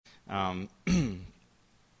All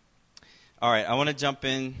right, I want to jump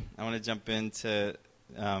in to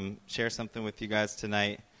share something with you guys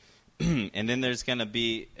tonight, and then there's going to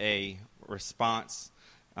be a response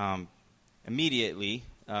immediately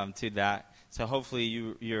to that. So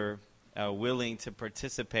hopefully you're willing to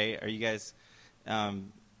participate. Are you guys?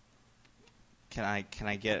 Can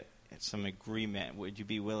I get some agreement? Would you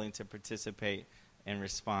be willing to participate in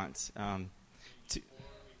response?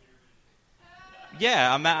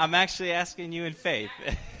 Yeah, I'm actually asking you in faith.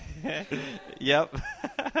 Yep.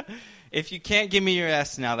 If you can't give me your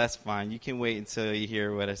yes now, that's fine. You can wait until you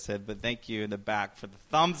hear what I said. But thank you in the back for the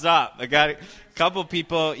thumbs up. I got a couple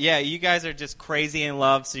people. Yeah, you guys are just crazy in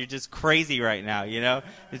love, so you're just crazy right now, you know?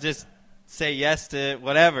 You just say yes to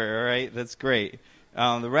whatever, all right? That's great.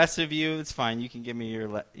 The rest of you, it's fine. You can give me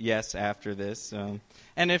your yes after this.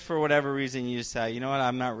 And if for whatever reason you decide, you know what,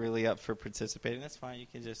 I'm not really up for participating, that's fine. You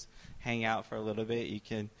can just hang out for a little bit.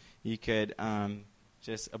 You could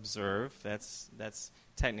just observe. That's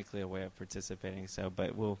technically a way of participating. So,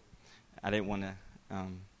 but I didn't want to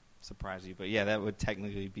surprise you, but yeah, that would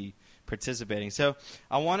technically be participating. So,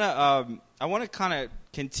 I want to kind of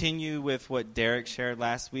continue with what Derek shared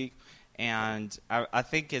last week, and I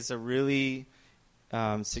think it's a really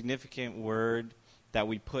significant word that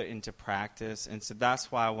we put into practice, and so that's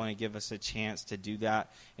why I want to give us a chance to do that.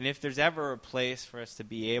 And if there's ever a place for us to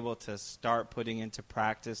be able to start putting into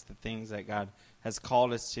practice the things that God has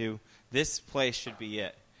called us to, this place should be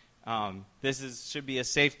it. Should be a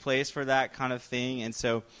safe place for that kind of thing, and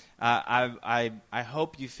so I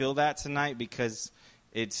hope you feel that tonight, because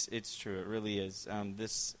it's true. It really is.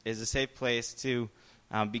 This is a safe place to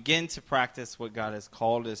begin to practice what God has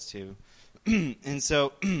called us to. And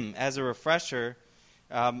so, as a refresher,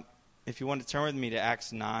 if you want to turn with me to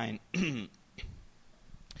Acts 9,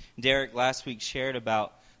 Derek last week shared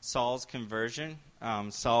about Saul's conversion.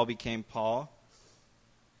 Saul became Paul.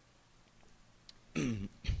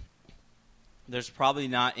 There's probably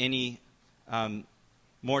not any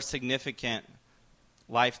more significant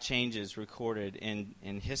life changes recorded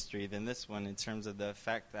in history than this one, in terms of the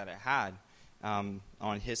effect that it had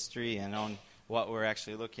on history and on what we're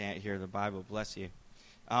actually looking at here, the Bible. Bless you.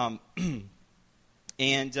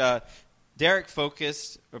 And Derek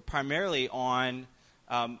focused primarily on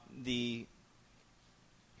the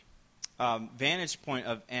vantage point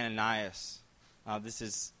of Ananias. This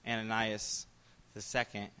is Ananias the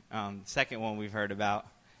second one we've heard about.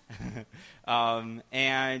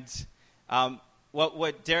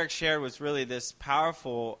 What Derek shared was really this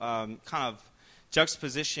powerful kind of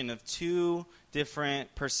juxtaposition of two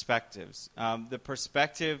different perspectives. The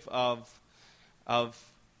perspective of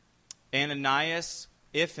Ananias,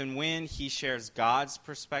 if and when he shares God's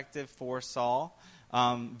perspective for Saul,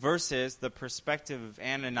 versus the perspective of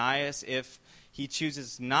Ananias if he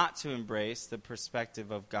chooses not to embrace the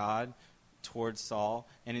perspective of God towards Saul,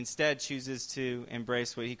 and instead chooses to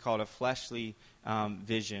embrace what he called a fleshly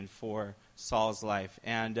vision for Saul's life.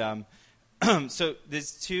 And so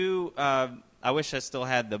there's two. I wish I still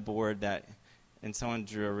had the board and someone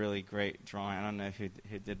drew a really great drawing. I don't know who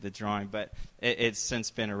did the drawing, but it's since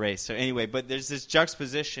been erased. So anyway, but there's this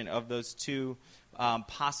juxtaposition of those two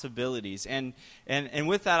possibilities. And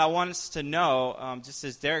with that, I want us to know, just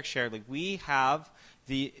as Derek shared, like we have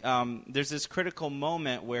there's this critical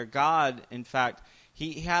moment where God, in fact,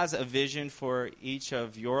 He has a vision for each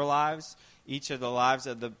of your lives, each of the lives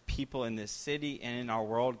of the people in this city and in our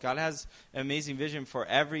world. God has an amazing vision for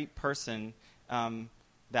every person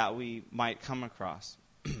that we might come across,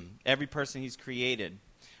 every person He's created.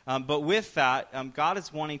 But with that, God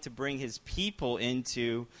is wanting to bring His people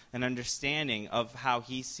into an understanding of how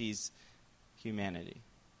He sees humanity,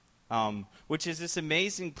 which is this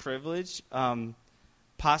amazing privilege,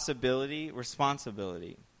 possibility,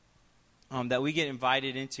 responsibility that we get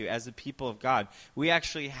invited into as the people of God. We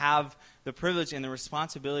actually have the privilege and the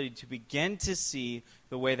responsibility to begin to see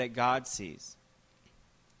the way that God sees,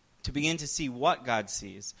 to begin to see what God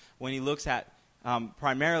sees when He looks at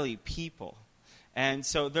primarily people. And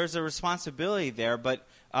so there's a responsibility there, but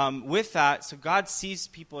with that, so God sees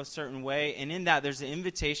people a certain way, and in that there's an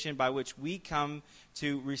invitation by which we come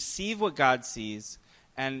to receive what God sees,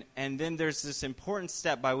 and then there's this important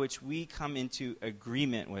step by which we come into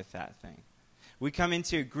agreement with that thing. We come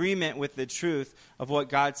into agreement with the truth of what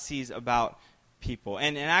God sees about people.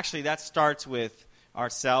 And actually that starts with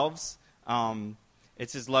ourselves. It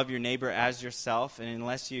says love your neighbor as yourself, and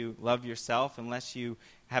unless you love yourself, unless you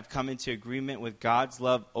have come into agreement with God's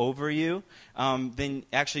love over you, then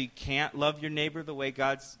actually you can't love your neighbor the way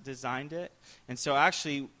God's designed it. And so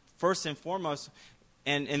actually, first and foremost,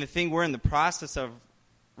 and the thing we're in the process of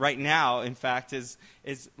right now, in fact, is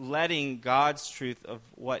letting God's truth of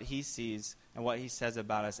what he sees and what he says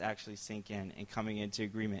about us actually sink in and coming into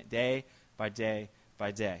agreement day by day by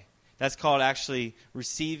day. That's called actually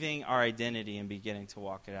receiving our identity and beginning to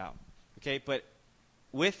walk it out. Okay, but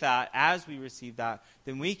with that, as we receive that,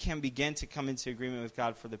 then we can begin to come into agreement with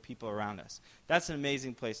God for the people around us. That's an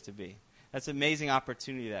amazing place to be. That's an amazing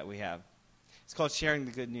opportunity that we have. It's called sharing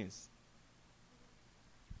the good news.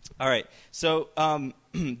 All right, so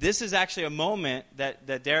this is actually a moment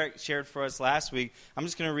that Derek shared for us last week. I'm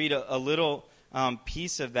just going to read a little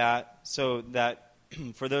piece of that so that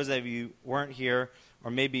for those of you who weren't here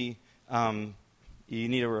or maybe you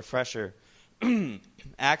need a refresher.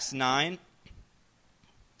 Acts 9,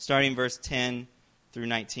 starting verse 10 through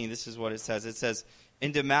 19, this is what it says. It says,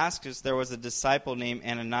 "In Damascus there was a disciple named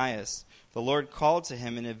Ananias. The Lord called to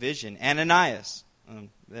him in a vision, 'Ananias.'"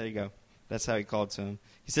 There you go. That's how he called to him.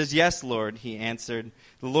 He says, "Yes, Lord," he answered.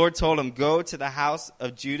 The Lord told him, "Go to the house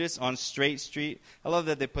of Judas on Straight Street." I love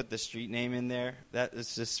that they put the street name in there. That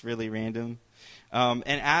is just really random. And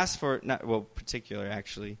ask for, particular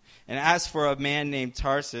actually, and ask for a man named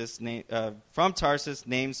from Tarsus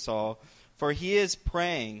named Saul, for he is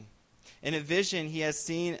praying. In a vision he has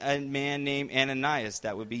seen a man named Ananias,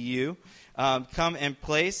 that would be you, come and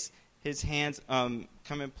place his hands on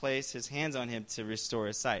him to restore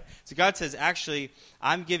his sight. So God says, actually,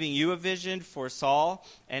 I'm giving you a vision for Saul,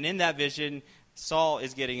 and in that vision, Saul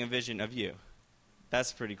is getting a vision of you.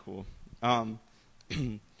 That's pretty cool.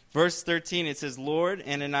 Verse 13, it says, "Lord,"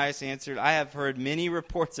 Ananias answered, "I have heard many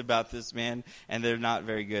reports about this man, and they're not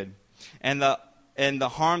very good. And the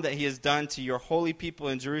harm that he has done to your holy people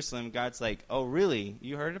in Jerusalem." God's like, "Oh, really?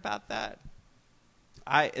 You heard about that?"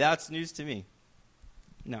 That's news to me.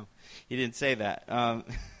 No, he didn't say that.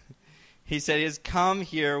 He said he has come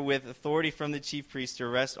here with authority from the chief priest to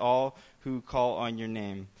arrest all who call on your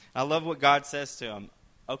name. I love what God says to him.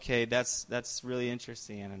 Okay, that's really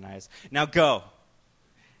interesting, Ananias. Now go.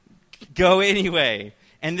 Go anyway.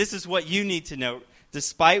 And this is what you need to know,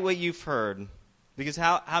 despite what you've heard. Because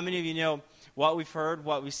how many of you know what we've heard,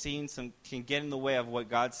 what we've seen, can get in the way of what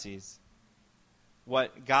God sees?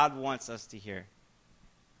 What God wants us to hear.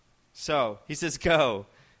 So, he says, go.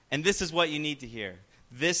 And this is what you need to hear.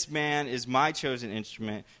 "This man is my chosen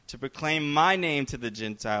instrument to proclaim my name to the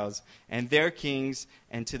Gentiles and their kings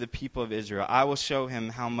and to the people of Israel. I will show him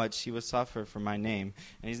how much he will suffer for my name."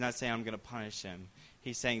 And he's not saying I'm going to punish him.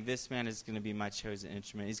 He's saying this man is going to be my chosen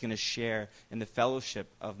instrument. He's going to share in the fellowship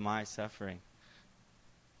of my suffering.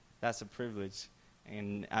 That's a privilege.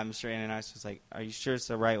 And I'm sure Ananias was like, "Are you sure it's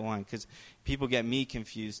the right one?" Because people get me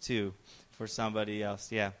confused too for somebody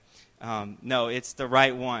else. Yeah. No, it's the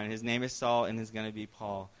right one. His name is Saul, and it's going to be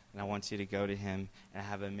Paul. And I want you to go to him, and I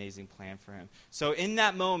have an amazing plan for him. So in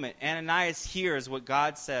that moment, Ananias hears what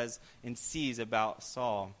God says and sees about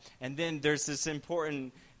Saul. And then there's this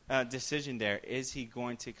important decision there. Is he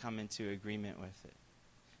going to come into agreement with it?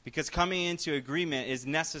 Because coming into agreement is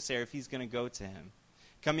necessary if he's going to go to him.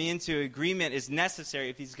 Coming into agreement is necessary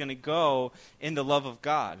if he's going to go in the love of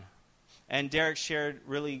God. And Derek shared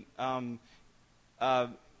really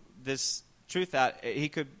this truth that he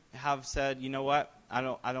could have said, "You know what? I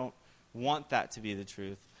don't want that to be the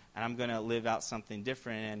truth, and I'm going to live out something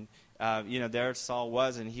different." And there Saul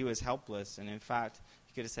was, and he was helpless. And in fact,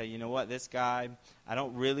 he could have said, "You know what? This guy, I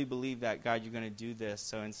don't really believe that, God, you're going to do this.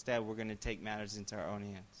 So instead, we're going to take matters into our own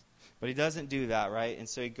hands." But he doesn't do that, right? And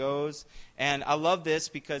so he goes, and I love this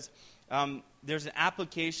because there's an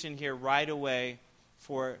application here right away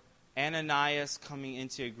for Ananias coming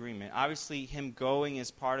into agreement. Obviously, him going is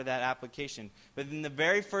part of that application. But then the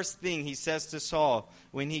very first thing he says to Saul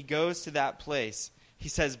when he goes to that place, he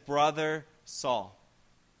says, "Brother Saul."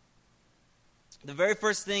 The very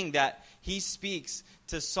first thing that he speaks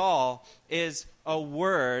to Saul is a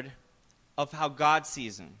word of how God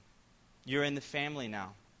sees him. You're in the family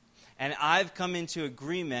now. And I've come into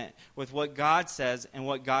agreement with what God says and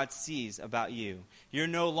what God sees about you. You're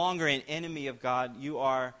no longer an enemy of God. You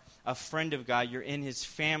are a friend of God. You're in his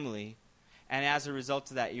family. And as a result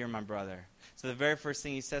of that, you're my brother. So the very first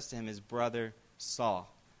thing he says to him is, "Brother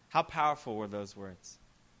Saul." How powerful were those words?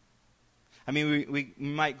 I mean, we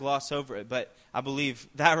might gloss over it, but I believe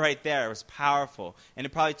that right there was powerful. And it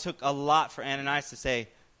probably took a lot for Ananias to say,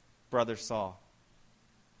 "Brother Saul."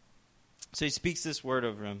 So he speaks this word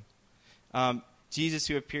over him. "Jesus,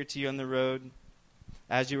 who appeared to you on the road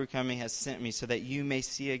as you were coming, has sent me so that you may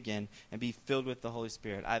see again and be filled with the Holy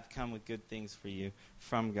Spirit. I've come with good things for you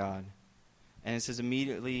from God." And it says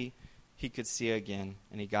immediately he could see again,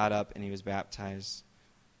 and he got up and he was baptized.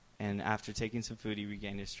 And after taking some food, he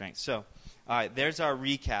regained his strength. So, all right, there's our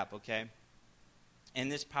recap, okay? in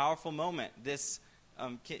this powerful moment,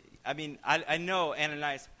 I know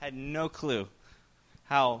Ananias had no clue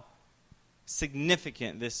how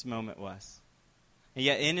significant this moment was. And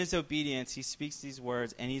yet in his obedience, he speaks these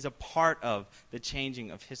words, and he's a part of the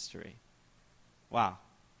changing of history. Wow.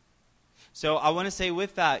 So I want to say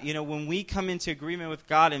with that, when we come into agreement with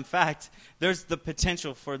God, in fact, there's the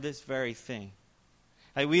potential for this very thing.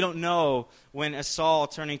 Like, we don't know when a Saul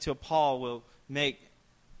turning to a Paul will make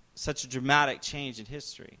such a dramatic change in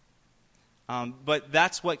history. But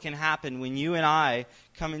that's what can happen when you and I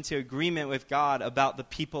come into agreement with God about the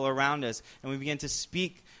people around us, and we begin to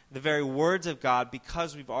speak the very words of God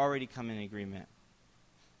because we've already come in agreement.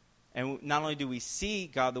 And not only do we see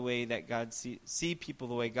God the way that God see people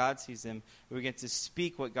the way God sees them, we begin to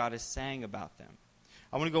speak what God is saying about them.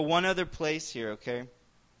 I want to go one other place here, okay?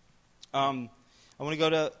 I want to go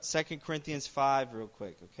to 2 Corinthians 5 real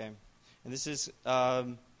quick, okay? And this is,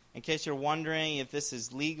 in case you're wondering if this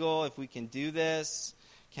is legal, if we can do this,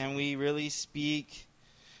 can we really speak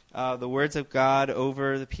the words of God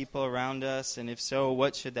over the people around us? And if so,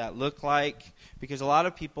 what should that look like? Because a lot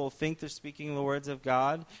of people think they're speaking the words of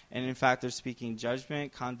God, and in fact they're speaking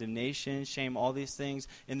judgment, condemnation, shame, all these things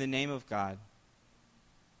in the name of God.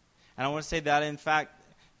 And I want to say that, in fact,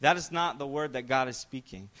 that is not the word that God is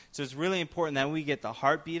speaking. So it's really important that we get the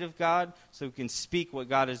heartbeat of God so we can speak what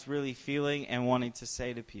God is really feeling and wanting to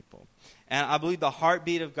say to people. And I believe the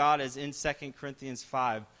heartbeat of God is in 2 Corinthians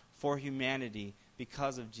 5 for humanity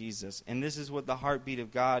because of Jesus. And this is what the heartbeat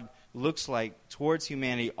of God looks like towards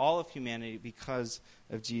humanity, all of humanity, because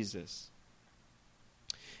of Jesus.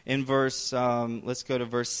 In let's go to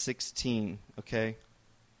verse 16, okay?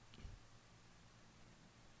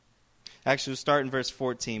 Actually, we'll start in verse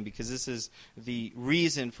 14 because this is the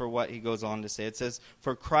reason for what he goes on to say. It says,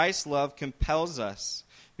 "For Christ's love compels us,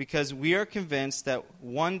 because we are convinced that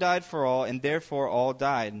one died for all, and therefore all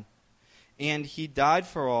died. And he died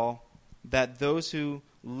for all, that those who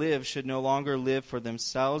live should no longer live for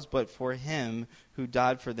themselves, but for him who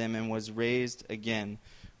died for them and was raised again."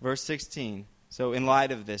 Verse 16. So in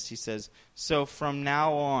light of this, he says, "So from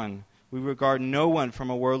now on, we regard no one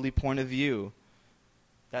from a worldly point of view."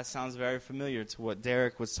 That sounds very familiar to what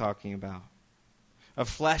Derek was talking about. A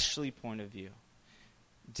fleshly point of view.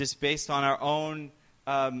 Just based on our own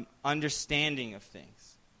understanding of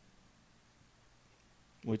things.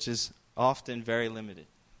 Which is often very limited.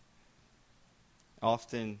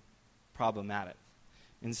 Often problematic.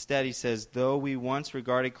 Instead, he says, "Though we once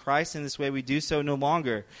regarded Christ in this way, we do so no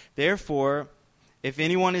longer. Therefore, if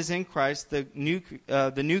anyone is in Christ, the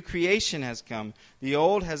new creation has come. The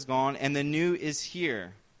old has gone, and the new is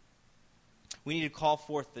here." We need to call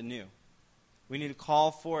forth the new. We need to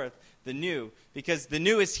call forth the new. Because the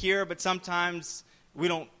new is here, but sometimes we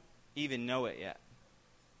don't even know it yet.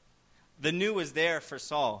 The new was there for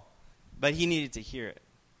Saul, but he needed to hear it.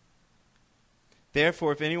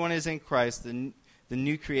 "Therefore, if anyone is in Christ, the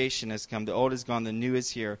new creation has come. The old is gone, the new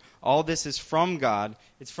is here. All this is from God."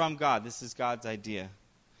 It's from God. This is God's idea.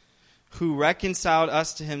 "Who reconciled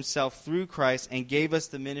us to himself through Christ and gave us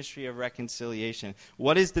the ministry of reconciliation."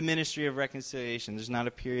 What is the ministry of reconciliation? There's not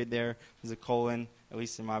a period there. There's a colon, at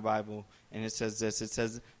least in my Bible. And it says this. It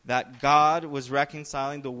says that God was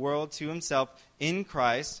reconciling the world to himself in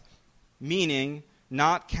Christ, meaning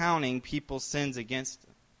not counting people's sins against them.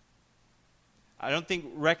 I don't think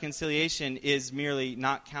reconciliation is merely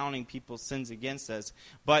not counting people's sins against us.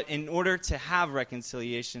 But in order to have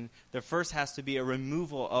reconciliation, there first has to be a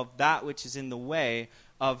removal of that which is in the way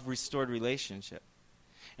of restored relationship.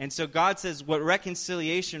 And so God says what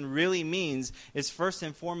reconciliation really means is, first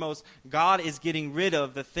and foremost, God is getting rid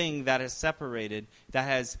of the thing that has separated, that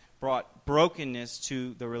has brought brokenness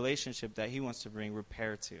to the relationship that he wants to bring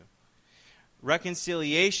repair to.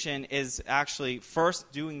 Reconciliation is actually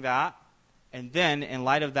first doing that, and then, in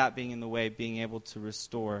light of that being in the way, being able to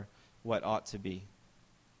restore what ought to be.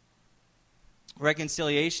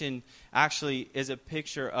 Reconciliation actually is a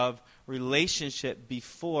picture of relationship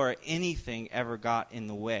before anything ever got in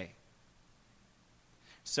the way.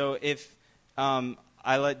 So if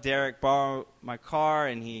I let Derek borrow my car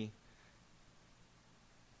and he,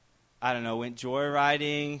 went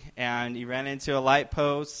joyriding and he ran into a light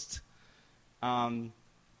post,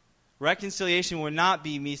 reconciliation would not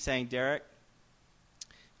be me saying, "Derek,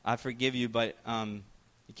 I forgive you, but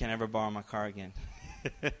you can't ever borrow my car again."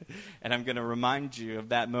 And I'm going to remind you of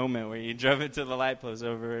that moment where you drove into the light post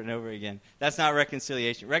over and over again. That's not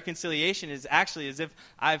reconciliation. Reconciliation is actually as if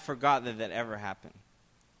I forgot that ever happened.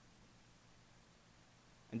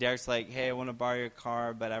 And Derek's like, "Hey, I want to borrow your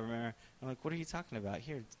car, but I remember." I'm like, "What are you talking about?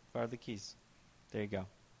 Here, borrow the keys." There you go.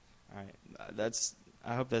 All right.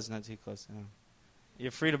 I hope that's not too close to home.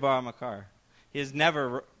 You're free to borrow my car. He has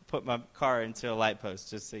never put my car into a light post,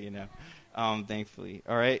 just so you know, thankfully.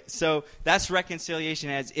 All right? So that's reconciliation,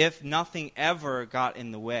 as if nothing ever got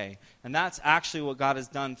in the way. And that's actually what God has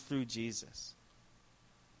done through Jesus.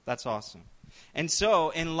 That's awesome. And so,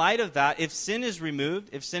 in light of that, if sin is removed,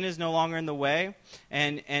 if sin is no longer in the way,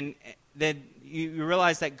 and then you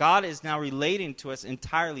realize that God is now relating to us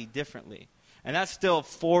entirely differently. And that's still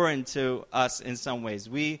foreign to us in some ways.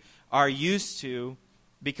 We are used to,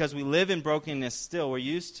 because we live in brokenness still, we're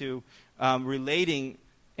used to relating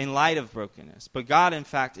in light of brokenness. But God, in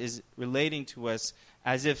fact, is relating to us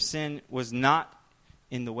as if sin was not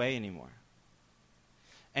in the way anymore.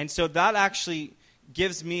 And so that actually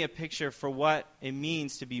gives me a picture for what it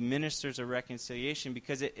means to be ministers of reconciliation,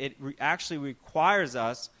 because it actually requires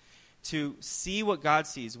us to see what God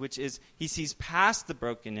sees, which is he sees past the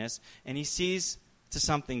brokenness and he sees to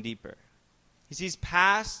something deeper. He sees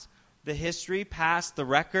past the history, past the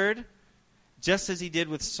record, just as he did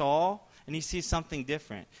with Saul, and he sees something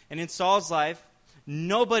different. And in Saul's life,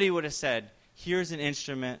 nobody would have said, here's an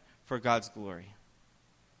instrument for God's glory.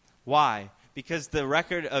 Why? Because the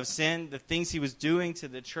record of sin, the things he was doing to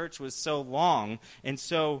the church was so long and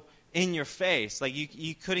so in your face. Like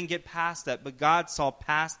you couldn't get past that. But God saw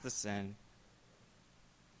past the sin.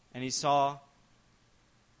 And he saw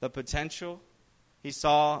the potential. He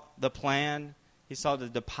saw the plan. He saw the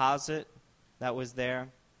deposit that was there.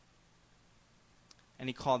 And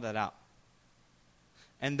he called that out.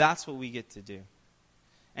 And that's what we get to do.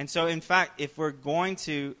 And so, in fact, if we're going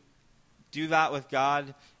to do that with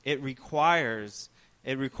God, it requires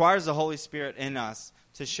the Holy Spirit in us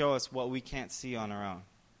to show us what we can't see on our own.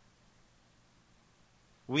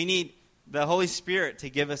 We need the Holy Spirit to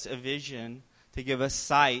give us a vision, to give us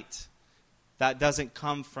sight that doesn't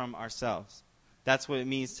come from ourselves. That's what it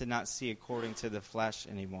means to not see according to the flesh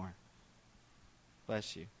anymore.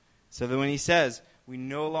 Bless you. So that when he says, we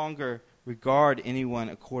no longer regard anyone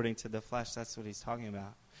according to the flesh, that's what he's talking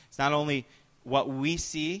about. It's not only what we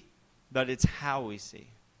see, but it's how we see.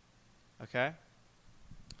 Okay?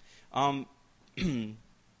 I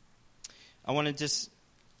want to just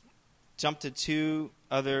jump to two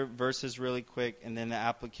other verses really quick, and then the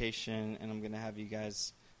application, and I'm going to have you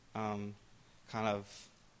guys kind of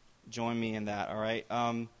join me in that, all right?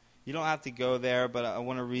 You don't have to go there, but I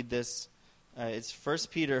want to read this. It's 1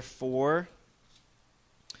 Peter 4:11.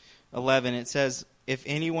 It says, if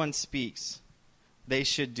anyone speaks, they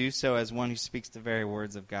should do so as one who speaks the very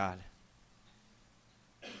words of God.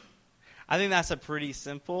 I think that's a pretty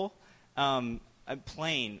simple,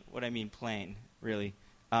 plain, really,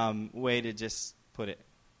 way to just put it.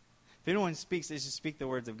 If anyone speaks, they should speak the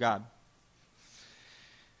words of God.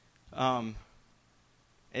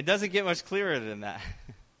 It doesn't get much clearer than that.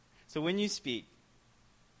 So when you speak,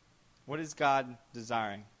 what is God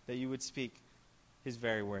desiring? That you would speak his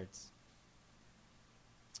very words.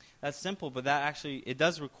 That's simple, but that actually, it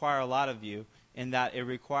does require a lot of you, in that it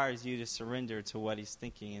requires you to surrender to what he's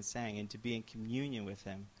thinking and saying and to be in communion with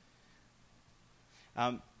him.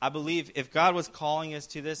 I believe if God was calling us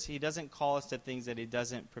to this, he doesn't call us to things that he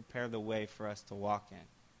doesn't prepare the way for us to walk in.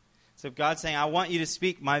 So if God's saying, I want you to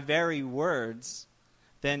speak my very words,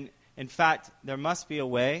 then in fact, there must be a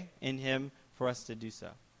way in him for us to do so.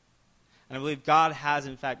 And I believe God has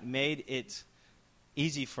in fact made it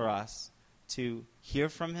easy for us to hear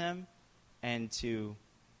from him and to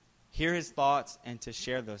hear his thoughts and to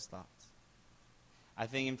share those thoughts. I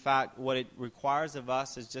think, in fact, what it requires of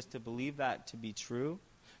us is just to believe that to be true,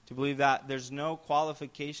 to believe that there's no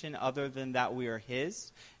qualification other than that we are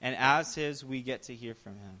his, and as his, we get to hear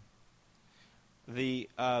from him.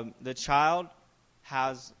 The child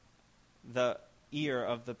has the ear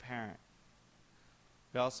of the parent.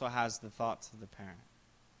 He also has the thoughts of the parent.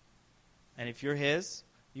 And if you're his,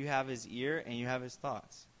 you have his ear and you have his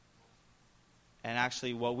thoughts. And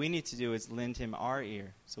actually, what we need to do is lend him our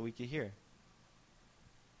ear so we can hear.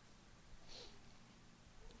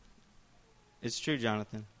 It's true,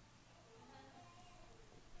 Jonathan.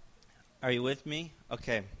 Are you with me?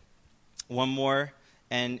 Okay. One more,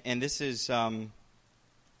 and this is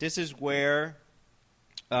where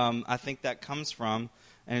I think that comes from,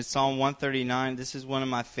 and it's Psalm 139. This is one of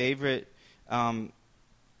my favorite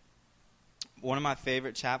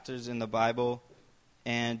chapters in the Bible.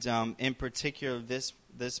 And in particular,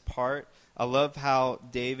 this part, I love how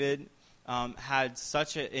David had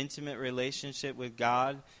such an intimate relationship with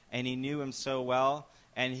God, and he knew him so well,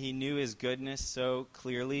 and he knew his goodness so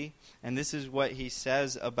clearly. And this is what he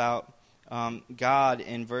says about God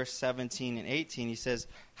in verse 17 and 18. He says,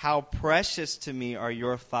 how precious to me are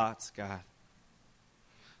your thoughts, God.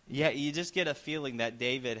 Yeah, you just get a feeling that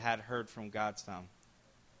David had heard from God some.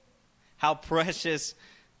 How precious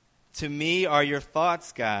to me are your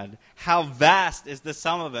thoughts, God. How vast is the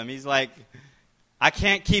sum of them. He's like, I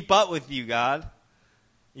can't keep up with you, God.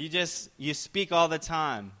 You speak all the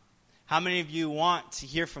time. How many of you want to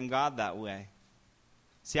hear from God that way?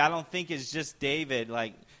 See, I don't think it's just David,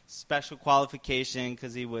 like special qualification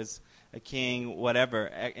because he was a king, whatever.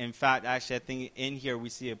 In fact, actually, I think in here we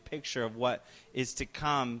see a picture of what is to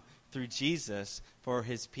come through Jesus for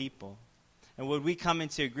his people. And would we come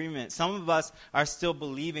into agreement? Some of us are still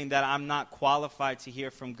believing that I'm not qualified to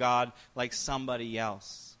hear from God like somebody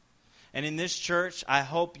else. And in this church, I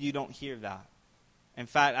hope you don't hear that. In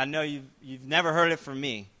fact, I know you've never heard it from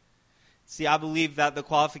me. See, I believe that the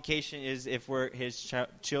qualification is if we're his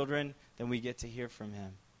children, then we get to hear from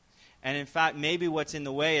him. And in fact, maybe what's in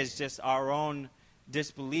the way is just our own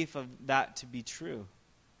disbelief of that to be true.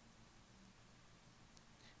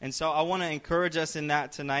 And so I want to encourage us in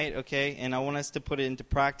that tonight, okay? And I want us to put it into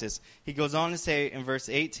practice. He goes on to say in verse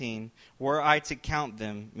 18, were I to count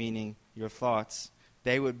them, meaning your thoughts,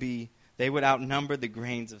 they would outnumber the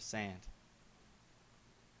grains of sand.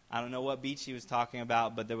 I don't know what beach he was talking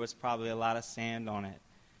about, but there was probably a lot of sand on it.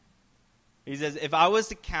 He says, if I was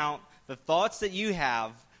to count the thoughts that you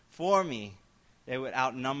have for me, they would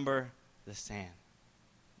outnumber the sand.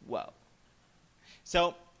 Whoa.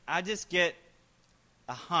 So I just get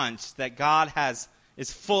a hunch that God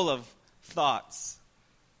is full of thoughts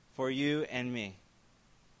for you and me.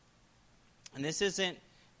 And this isn't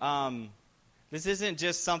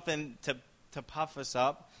just something to puff us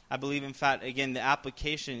up. I believe, in fact, again, the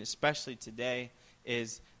application, especially today,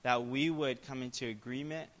 is that we would come into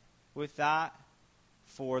agreement with that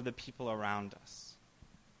for the people around us.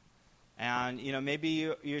 And,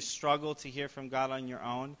 maybe you struggle to hear from God on your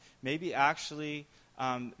own. Maybe actually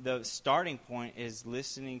the starting point is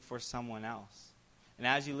listening for someone else. And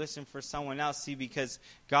as you listen for someone else, see, because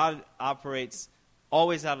God operates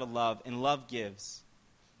always out of love, and love gives.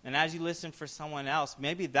 And as you listen for someone else,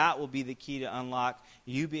 maybe that will be the key to unlock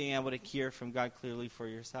you being able to hear from God clearly for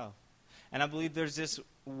yourself. And I believe there's this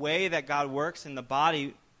way that God works in the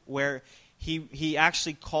body where He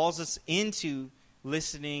actually calls us into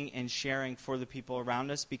listening and sharing for the people around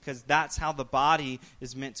us, because that's how the body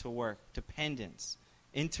is meant to work. Dependence,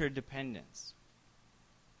 interdependence.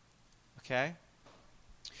 Okay?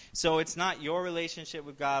 So it's not your relationship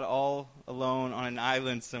with God all alone on an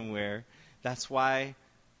island somewhere. That's why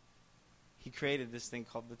He created this thing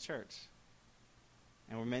called the church.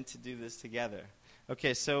 And we're meant to do this together.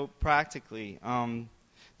 Okay, so practically,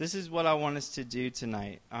 this is what I want us to do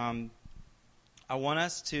tonight. I want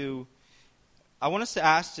us to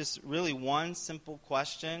ask just really one simple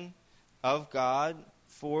question of God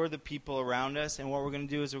for the people around us. And what we're going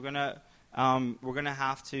to do is you're going to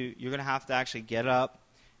have to actually get up,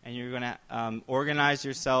 and you're going to organize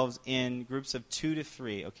yourselves in groups of 2 to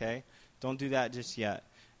 3. Okay, don't do that just yet.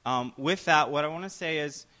 With that, what I want to say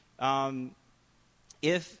is,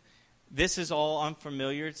 if this is all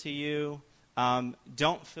unfamiliar to you,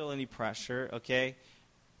 don't feel any pressure, okay?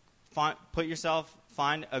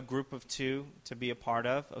 Find a group of 2 to be a part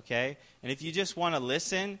of, okay? And if you just want to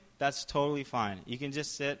listen, that's totally fine. You can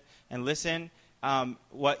just sit and listen.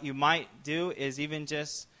 What you might do is even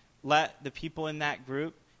just let the people in that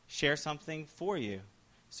group share something for you.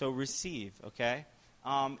 So receive, okay?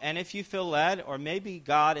 And if you feel led, or maybe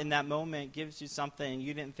God in that moment gives you something and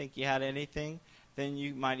you didn't think you had anything, then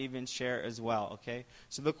you might even share as well, okay?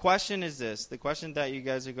 So the question is this. The question that you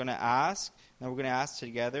guys are going to ask, and we're going to ask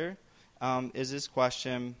together, is this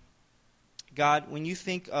question: God, when you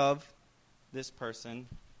think of this person,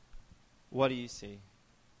 what do you see?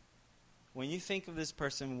 When you think of this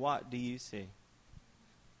person, what do you see?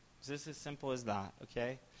 It's just as simple as that,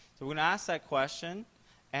 okay? So we're going to ask that question.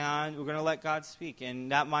 And we're going to let God speak.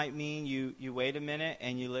 And that might mean you wait a minute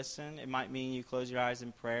and you listen. It might mean you close your eyes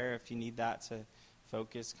in prayer if you need that to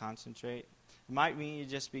focus, concentrate. It might mean you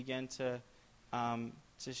just begin to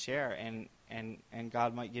share, and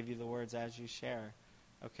God might give you the words as you share.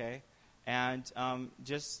 Okay? And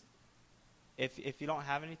just, if you don't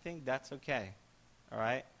have anything, that's okay. All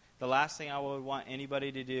right? The last thing I would want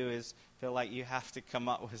anybody to do is feel like you have to come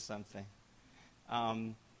up with something.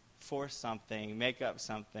 Force something, make up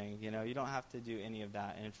something. You don't have to do any of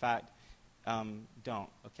that. And in fact, don't,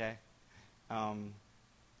 okay? Are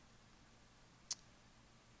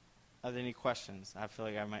there any questions? I feel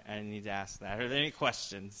like I need to ask that. Are there any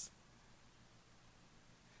questions?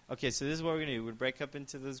 Okay, so this is what we're going to do. We'll break up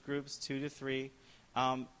into those groups, 2 to 3.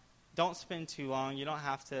 Don't spend too long. You don't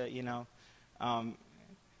have to,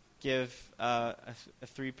 give a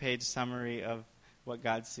 3-page summary of what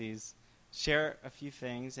God sees. share a few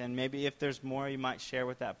things, and maybe if there's more, you might share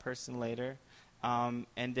with that person later. And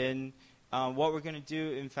then what we're going to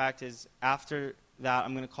do, in fact, is after that,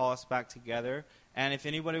 I'm going to call us back together. And if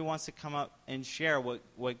anybody wants to come up and share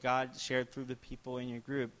what God shared through the people in your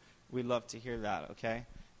group, we'd love to hear that, okay?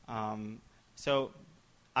 So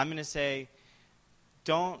I'm going to say,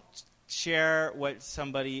 don't share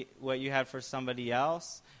what you had for somebody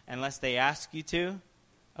else unless they ask you to,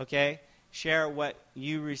 okay? Share what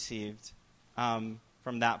you received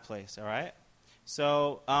from that place, all right?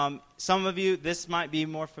 So some of you, this might be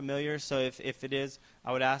more familiar, so if it is,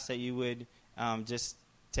 I would ask that you would just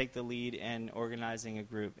take the lead in organizing a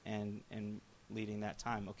group and leading that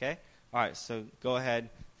time, okay? All right, so go ahead,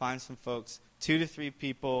 find some folks, 2 to 3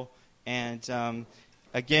 people, and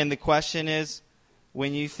again, the question is,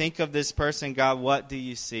 when you think of this person, God, what do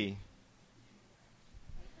you see?